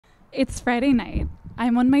It's Friday night.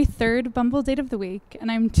 I'm on my third Bumble date of the week, and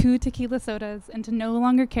I'm 2 tequila sodas into no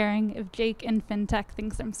longer caring if Jake in FinTech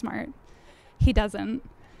thinks I'm smart. He doesn't.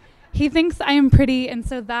 He thinks I am pretty, and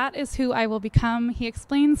so that is who I will become. He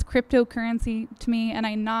explains cryptocurrency to me, and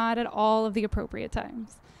I nod at all of the appropriate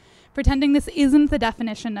times, pretending this isn't the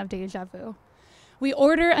definition of deja vu. We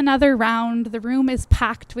order another round. The room is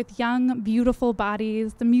packed with young, beautiful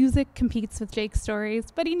bodies. The music competes with Jake's stories,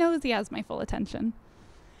 but he knows he has my full attention.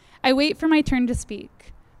 I wait for my turn to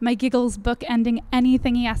speak, my giggles bookending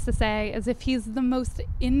anything he has to say as if he's the most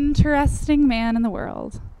interesting man in the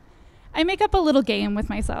world. I make up a little game with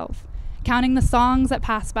myself, counting the songs that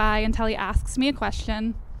pass by until he asks me a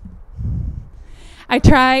question. I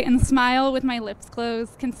try and smile with my lips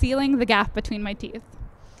closed, concealing the gap between my teeth.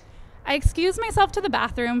 I excuse myself to the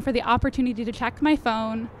bathroom for the opportunity to check my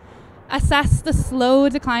phone, assess the slow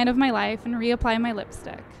decline of my life, and reapply my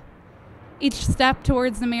lipstick. Each step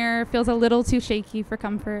towards the mirror feels a little too shaky for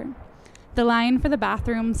comfort. The line for the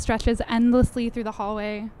bathroom stretches endlessly through the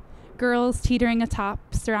hallway. Girls teetering atop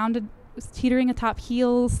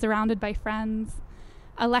heels, surrounded by friends.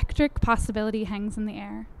 Electric possibility hangs in the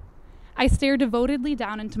air. I stare devotedly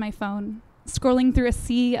down into my phone, scrolling through a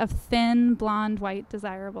sea of thin, blonde, white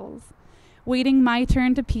desirables, waiting my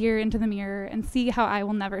turn to peer into the mirror and see how I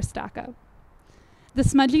will never stack up. The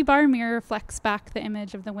smudgy bar mirror reflects back the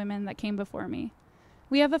image of the women that came before me.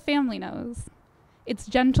 We have a family nose. Its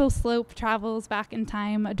gentle slope travels back in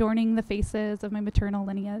time, adorning the faces of my maternal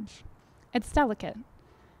lineage. It's delicate,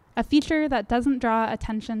 a feature that doesn't draw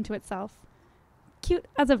attention to itself. Cute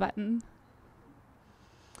as a button.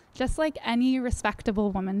 Just like any respectable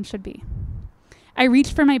woman should be. I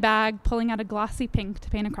reach for my bag, pulling out a glossy pink to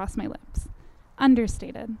paint across my lips.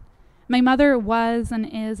 Understated. My mother was and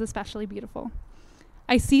is especially beautiful.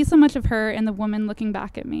 I see so much of her in the woman looking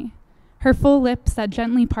back at me. Her full lips that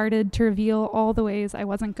gently parted to reveal all the ways I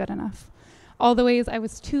wasn't good enough. All the ways I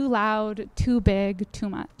was too loud, too big, too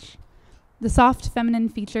much. The soft feminine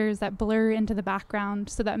features that blur into the background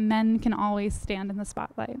so that men can always stand in the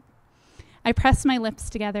spotlight. I press my lips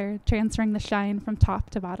together, transferring the shine from top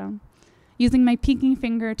to bottom, using my pinky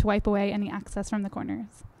finger to wipe away any excess from the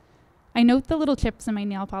corners. I note the little chips in my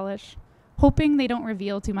nail polish, hoping they don't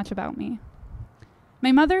reveal too much about me.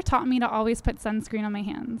 My mother taught me to always put sunscreen on my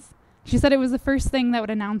hands. She said it was the first thing that would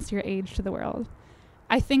announce your age to the world.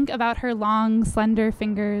 I think about her long, slender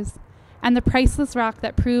fingers and the priceless rock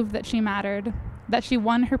that proved that she mattered, that she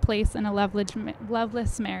won her place in a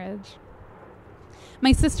loveless marriage.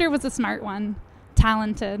 My sister was a smart one,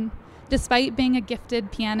 talented. Despite being a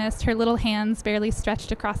gifted pianist, her little hands barely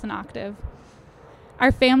stretched across an octave.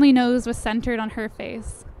 Our family nose was centered on her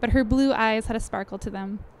face, but her blue eyes had a sparkle to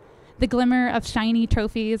them. The glimmer of shiny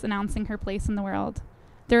trophies announcing her place in the world.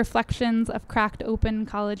 The reflections of cracked open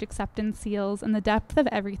college acceptance seals and the depth of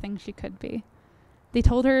everything she could be. They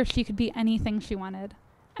told her she could be anything she wanted,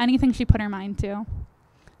 anything she put her mind to.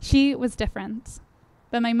 She was different,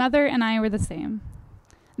 but my mother and I were the same.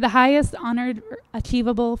 The highest honor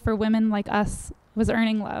achievable for women like us was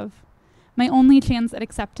earning love. My only chance at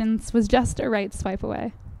acceptance was just a right swipe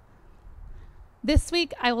away. This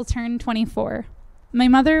week, I will turn 24. My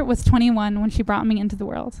mother was 21 when she brought me into the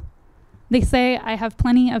world. They say I have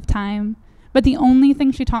plenty of time, but the only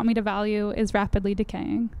thing she taught me to value is rapidly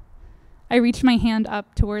decaying. I reach my hand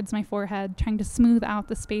up towards my forehead, trying to smooth out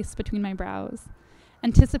the space between my brows,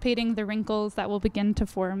 anticipating the wrinkles that will begin to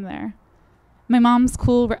form there. My mom's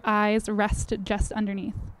cool eyes rest just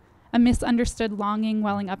underneath, a misunderstood longing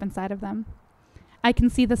welling up inside of them. I can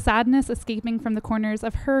see the sadness escaping from the corners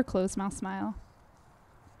of her closed-mouth smile.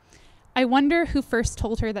 I wonder who first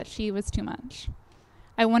told her that she was too much.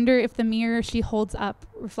 I wonder if the mirror she holds up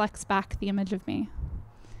reflects back the image of me.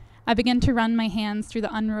 I begin to run my hands through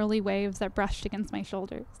the unruly waves that brushed against my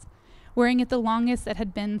shoulders, wearing it the longest it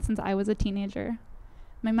had been since I was a teenager.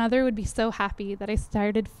 My mother would be so happy that I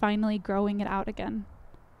started finally growing it out again.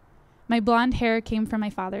 My blonde hair came from my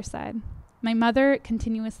father's side. My mother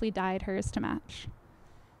continuously dyed hers to match.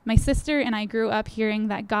 My sister and I grew up hearing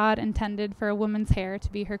that God intended for a woman's hair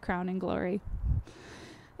to be her crowning glory.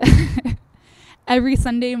 Every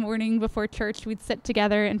Sunday morning before church, we'd sit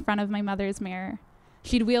together in front of my mother's mirror.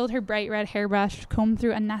 She'd wield her bright red hairbrush, comb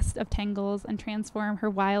through a nest of tangles, and transform her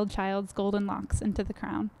wild child's golden locks into the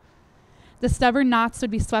crown. The stubborn knots would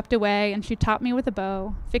be swept away, and she topped me with a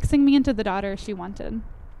bow, fixing me into the daughter she wanted.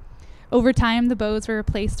 Over time, the bows were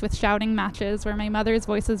replaced with shouting matches where my mother's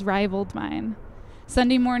voices rivaled mine.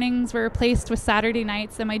 Sunday mornings were replaced with Saturday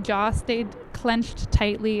nights, and my jaw stayed clenched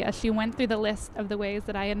tightly as she went through the list of the ways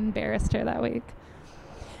that I had embarrassed her that week.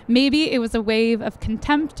 Maybe it was a wave of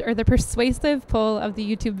contempt or the persuasive pull of the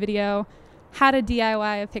YouTube video, how to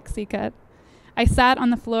DIY a pixie cut. I sat on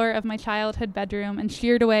the floor of my childhood bedroom and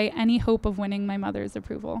sheared away any hope of winning my mother's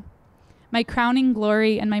approval. My crowning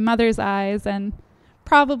glory in my mother's eyes, and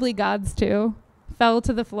probably God's too, fell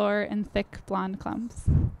to the floor in thick blonde clumps.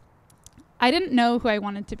 I didn't know who I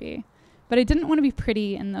wanted to be, but I didn't want to be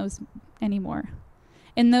pretty in those anymore.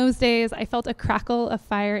 In those days, I felt a crackle of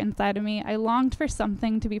fire inside of me. I longed for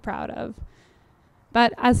something to be proud of.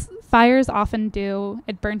 But as fires often do,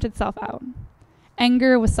 it burnt itself out.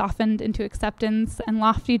 Anger was softened into acceptance, and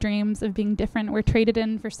lofty dreams of being different were traded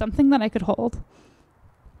in for something that I could hold.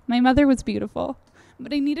 My mother was beautiful,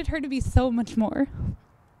 but I needed her to be so much more.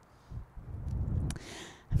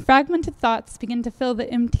 Fragmented thoughts began to fill the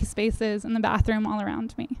empty spaces in the bathroom all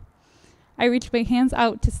around me. I reached my hands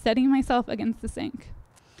out to steady myself against the sink.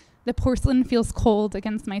 The porcelain feels cold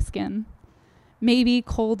against my skin, maybe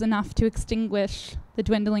cold enough to extinguish the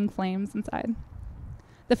dwindling flames inside.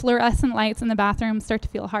 The fluorescent lights in the bathroom start to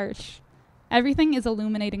feel harsh. Everything is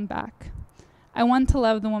illuminating back. I want to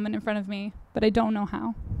love the woman in front of me, but I don't know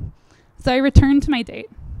how. So I return to my date.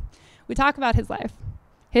 We talk about his life,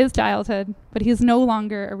 his childhood, but he's no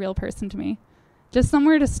longer a real person to me, just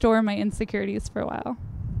somewhere to store my insecurities for a while.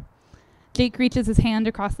 Jake reaches his hand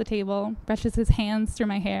across the table, brushes his hands through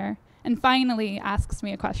my hair, and finally asks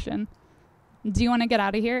me a question. Do you want to get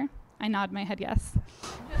out of here? I nod my head yes.